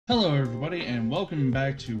Hello everybody and welcome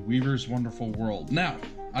back to Weaver's Wonderful World. Now,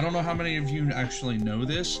 I don't know how many of you actually know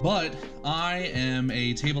this, but I am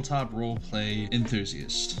a tabletop roleplay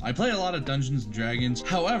enthusiast. I play a lot of Dungeons & Dragons.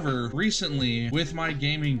 However, recently with my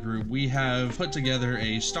gaming group, we have put together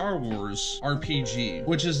a Star Wars RPG,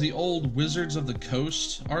 which is the old Wizards of the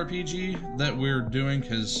Coast RPG that we're doing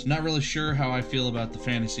because not really sure how I feel about the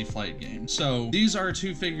Fantasy Flight game. So these are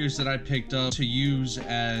two figures that I picked up to use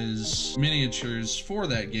as miniatures for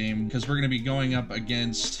that game because we're going to be going up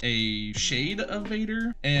against a shade of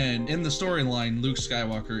Vader. And in the storyline, Luke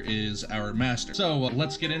Skywalker is our master. So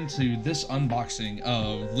let's get into this unboxing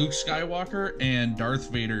of Luke Skywalker and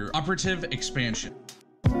Darth Vader Operative Expansion.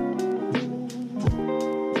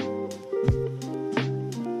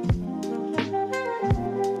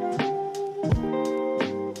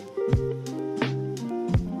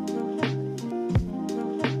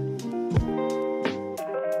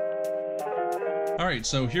 Alright,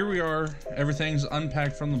 so here we are. Everything's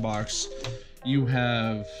unpacked from the box. You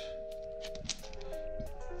have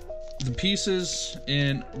the pieces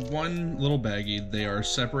in one little baggie. They are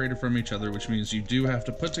separated from each other, which means you do have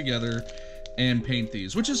to put together and paint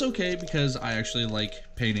these, which is okay because I actually like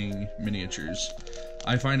painting miniatures.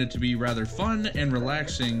 I find it to be rather fun and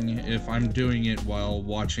relaxing if I'm doing it while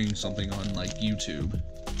watching something on like YouTube.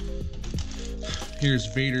 Here's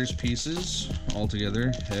Vader's pieces all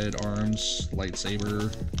together: head, arms,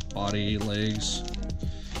 lightsaber, body, legs.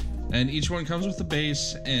 And each one comes with a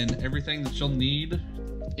base and everything that you'll need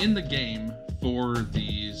in the game for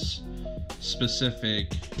these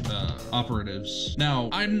specific operatives. Now,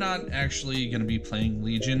 I'm not actually going to be playing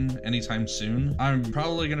Legion anytime soon. I'm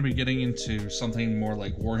probably going to be getting into something more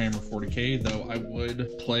like Warhammer 40k, though I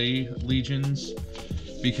would play Legions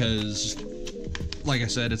because, like I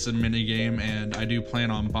said, it's a mini game and I do plan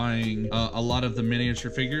on buying a lot of the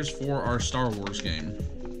miniature figures for our Star Wars game.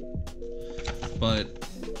 But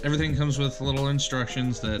everything comes with little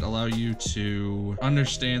instructions that allow you to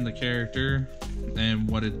understand the character and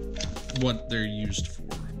what they're used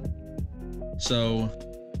for. So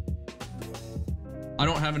I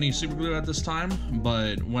don't have any super glue at this time,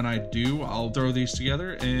 but when I do, I'll throw these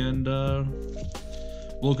together and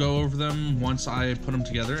we'll go over them once I put them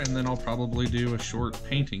together, and then I'll probably do a short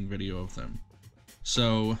painting video of them.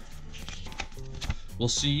 So we'll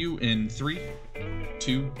see you in 3,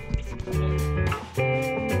 2, 1.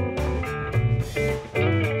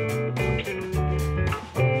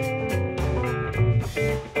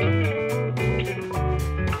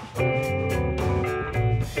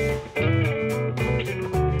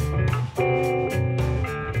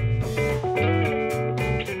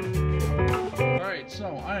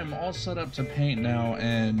 All set up to paint now,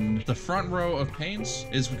 and the front row of paints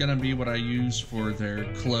is gonna be what I use for their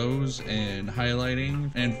clothes and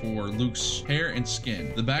highlighting and for Luke's hair and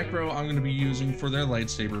skin. The back row I'm gonna be using for their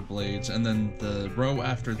lightsaber blades, and then the row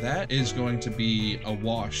after that is going to be a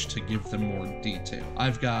wash to give them more detail.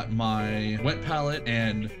 I've got my wet palette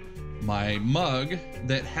and my mug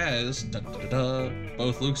that has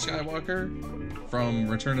both Luke Skywalker from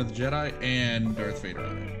Return of the Jedi and Darth Vader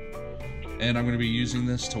on it. And I'm going to be using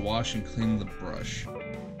this to wash and clean the brush.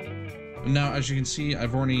 Now, as you can see,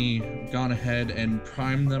 I've already gone ahead and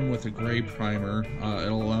primed them with a gray primer.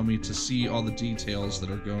 It'll allow me to see all the details that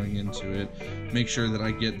are going into it, make sure that I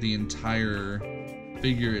get the entire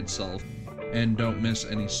figure itself, and don't miss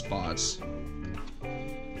any spots.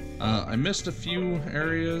 I missed a few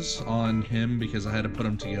areas on him because I had to put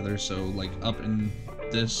them together, so like up in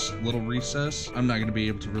this little recess, I'm not going to be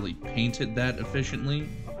able to really paint it that efficiently.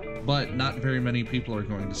 But not very many people are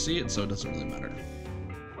going to see it, so it doesn't really matter.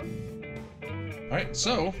 Alright,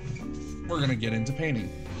 so we're gonna get into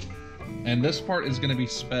painting. And this part is gonna be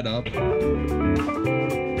sped up.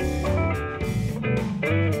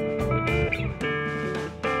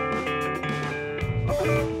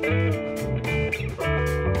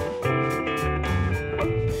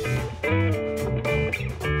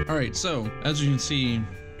 Alright, so as you can see,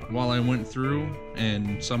 while I went through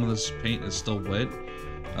and some of this paint is still wet,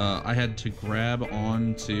 I had to grab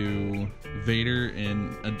onto Vader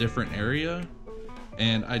in a different area,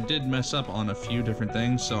 and I did mess up on a few different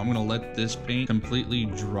things, so I'm going to let this paint completely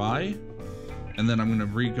dry, and then I'm going to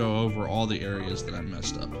re-go over all the areas that I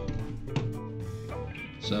messed up.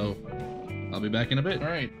 So, I'll be back in a bit.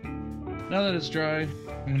 Alright, now that it's dry,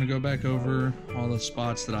 I'm going to go back over all the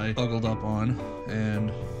spots that I buggled up on,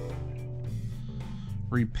 and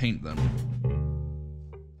repaint them.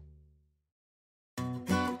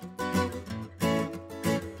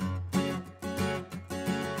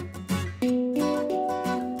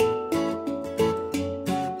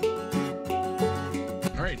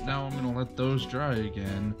 dry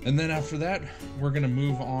again. And then after that, we're gonna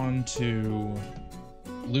move on to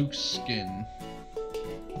Luke's skin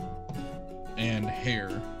and hair,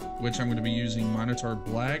 which I'm gonna be using Minotaur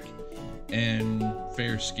Black and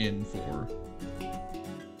Fair Skin for.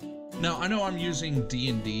 Now, I know I'm using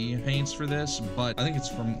D&D paints for this, but I think it's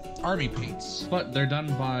from Army Paints. But they're done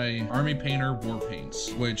by Army Painter War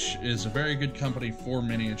Paints, which is a very good company for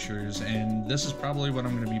miniatures, and this is probably what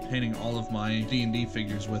I'm going to be painting all of my D&D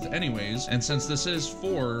figures with anyways. And since this is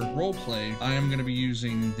for roleplay, I am going to be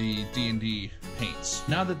using the D&D paints.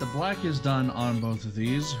 Now that the black is done on both of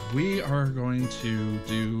these, we are going to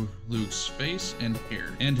do Luke's face and hair,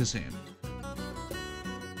 and his hand.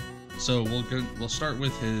 So we'll start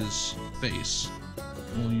with his face.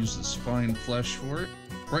 We'll use this fine flesh for it.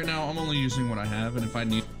 Right now I'm only using what I have, and if I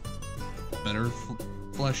need better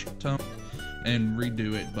flesh tone and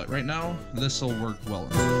redo it, but right now this will work well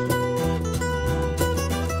enough.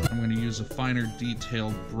 I'm going to use a finer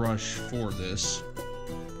detailed brush for this.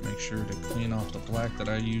 Make sure to clean off the black that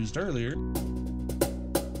I used earlier.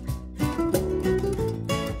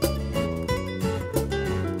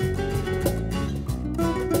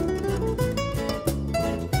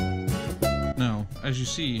 As you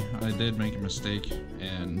see, I did make a mistake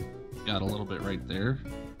and got a little bit right there,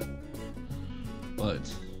 but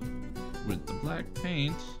with the black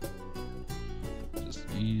paint, just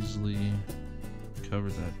easily cover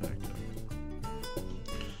that back up,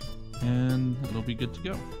 and it'll be good to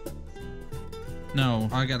go. Now,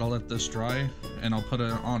 I gotta let this dry, and I'll put it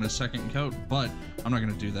on a second coat, but I'm not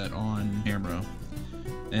gonna do that on camera.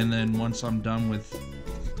 And then once I'm done with...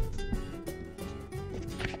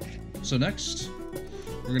 So next,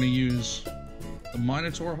 we're going to use the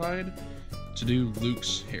Minotaur hide to do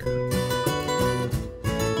Luke's hair.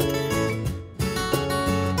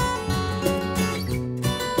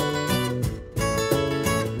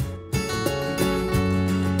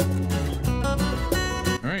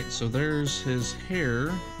 Alright, so there's his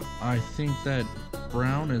hair. I think that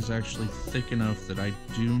brown is actually thick enough that I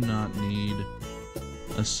do not need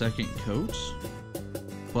a second coat,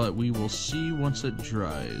 but we will see once it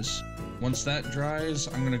dries. Once that dries,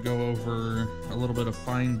 I'm going to go over a little bit of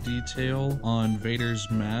fine detail on Vader's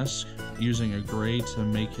mask, using a gray to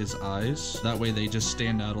make his eyes. That way they just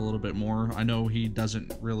stand out a little bit more. I know he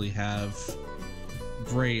doesn't really have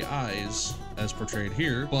gray eyes as portrayed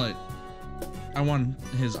here, but I want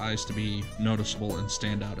his eyes to be noticeable and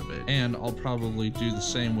stand out a bit. And I'll probably do the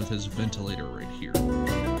same with his ventilator right here.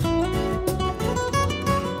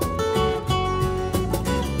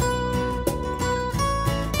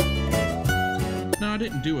 I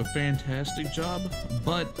didn't do a fantastic job,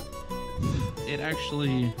 but it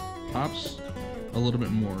actually pops a little bit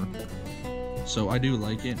more, so I do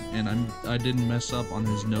like it. And I didn't mess up on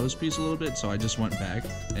his nose piece a little bit, so I just went back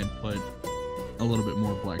and put a little bit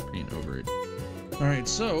more black paint over it. Alright,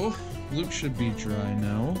 so Luke should be dry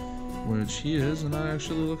now, which he is, and that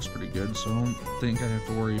actually looks pretty good, so I don't think I have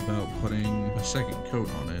to worry about putting a second coat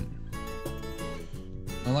on it.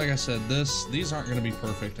 And like I said, these aren't going to be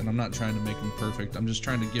perfect, and I'm not trying to make them perfect. I'm just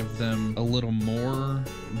trying to give them a little more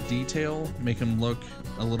detail, make them look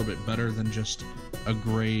a little bit better than just a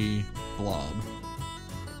gray blob.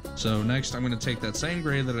 So next, I'm going to take that same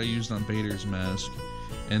gray that I used on Vader's mask,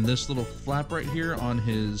 and this little flap right here on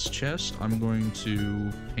his chest, I'm going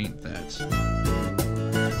to paint that.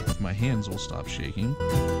 If my hands will stop shaking.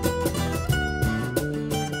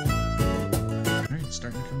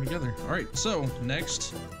 Starting to come together. Alright, so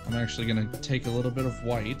next I'm actually gonna take a little bit of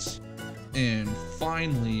white and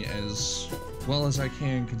finely, as well as I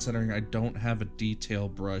can, considering I don't have a detail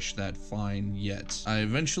brush that fine yet. I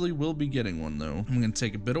eventually will be getting one though. I'm gonna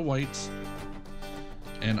take a bit of white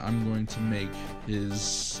and I'm going to make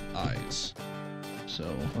his eyes. So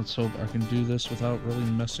let's hope I can do this without really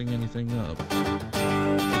messing anything up.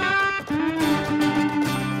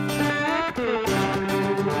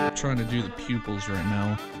 Trying to do the pupils right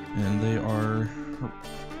now, and they are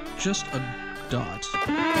just a dot.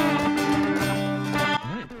 Alright,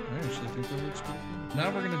 I actually think that looks pretty good.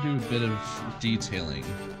 Now we're going to do a bit of detailing.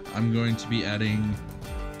 I'm going to be adding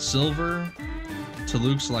silver to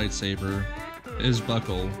Luke's lightsaber, his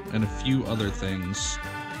buckle, and a few other things,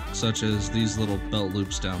 such as these little belt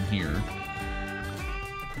loops down here.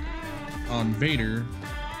 On Vader,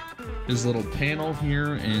 his little panel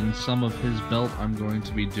here and some of his belt, I'm going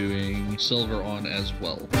to be doing silver on as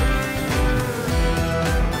well.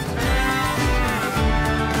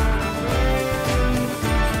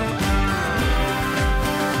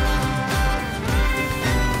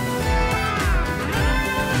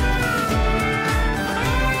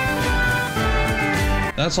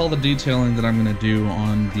 That's all the detailing that I'm going to do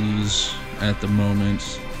on these at the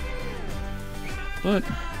moment. But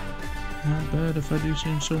not bad if I do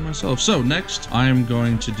say so myself. So next, I'm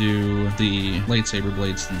going to do the lightsaber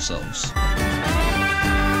blades themselves.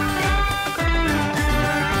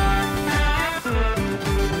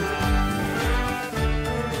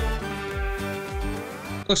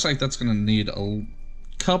 Looks like that's gonna need a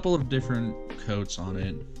couple of different coats on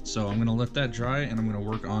it. So I'm gonna let that dry and I'm gonna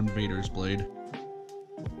work on Vader's blade.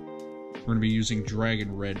 We're gonna be using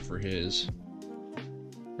Dragon Red for his.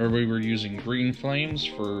 Or we were using Green Flames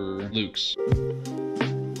for Luke's.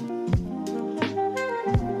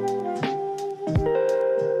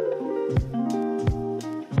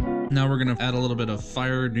 Now we're gonna add a little bit of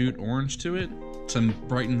Fire Newt Orange to it to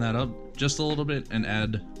brighten that up just a little bit and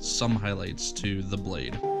add some highlights to the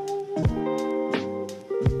blade.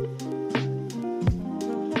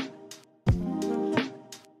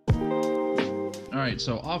 Alright,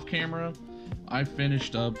 so off camera, I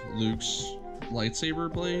finished up Luke's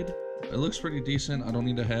lightsaber blade. It looks pretty decent. I don't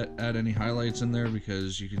need to add any highlights in there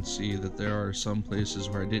because you can see that there are some places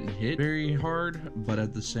where I didn't hit very hard, but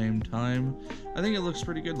at the same time, I think it looks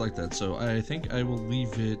pretty good like that. So I think I will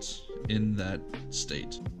leave it in that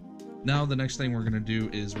state. Now the next thing we're going to do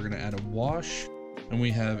is we're going to add a wash, and we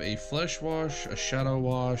have a flesh wash, a shadow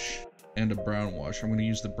wash, and a brown wash. I'm going to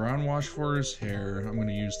use the brown wash for his hair. I'm going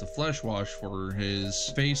to use the flesh wash for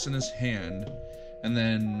his face and his hand, and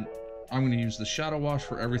then I'm going to use the shadow wash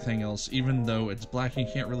for everything else, even though it's black and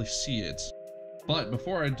you can't really see it. But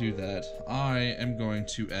before I do that, I am going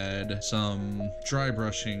to add some dry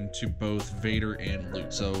brushing to both Vader and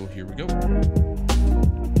Luke. So here we go.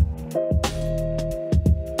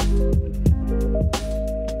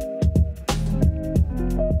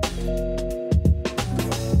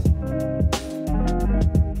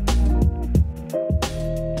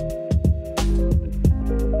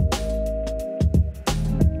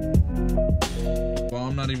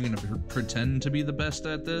 Not even gonna pretend to be the best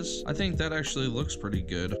at this. I think that actually looks pretty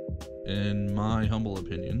good, in my humble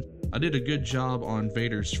opinion. I did a good job on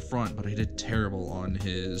Vader's front, but I did terrible on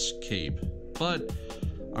his cape. But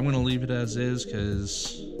I'm gonna leave it as is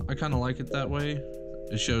because I kind of like it that way.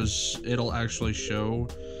 It'll actually show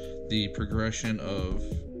the progression of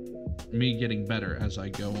me getting better as I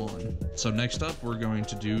go on. So next up, we're going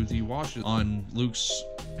to do the washes on Luke's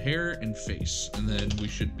hair and face, and then we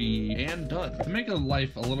should be done. To make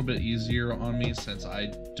life a little bit easier on me, since I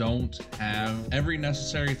don't have every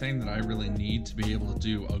necessary thing that I really need to be able to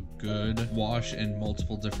do a good wash in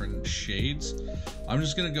multiple different shades, I'm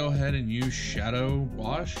just gonna go ahead and use shadow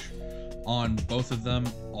wash on both of them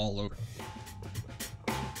all over.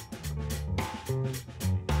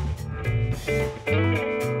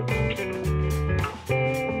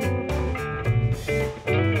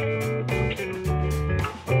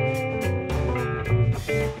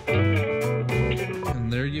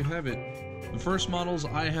 Have it. The first models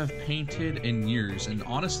I have painted in years, and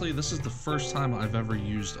honestly this is the first time I've ever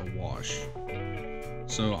used a wash.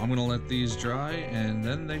 So I'm gonna let these dry and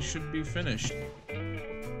then they should be finished.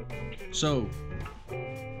 So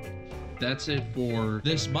that's it for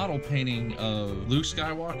this model painting of Luke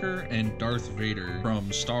Skywalker and Darth Vader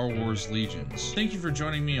from Star Wars Legions. Thank you for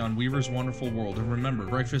joining me on Weaver's Wonderful World, and remember,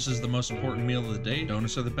 breakfast is the most important meal of the day.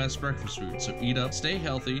 Donuts are the best breakfast food, so eat up, stay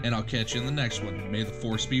healthy, and I'll catch you in the next one. May the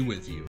Force be with you.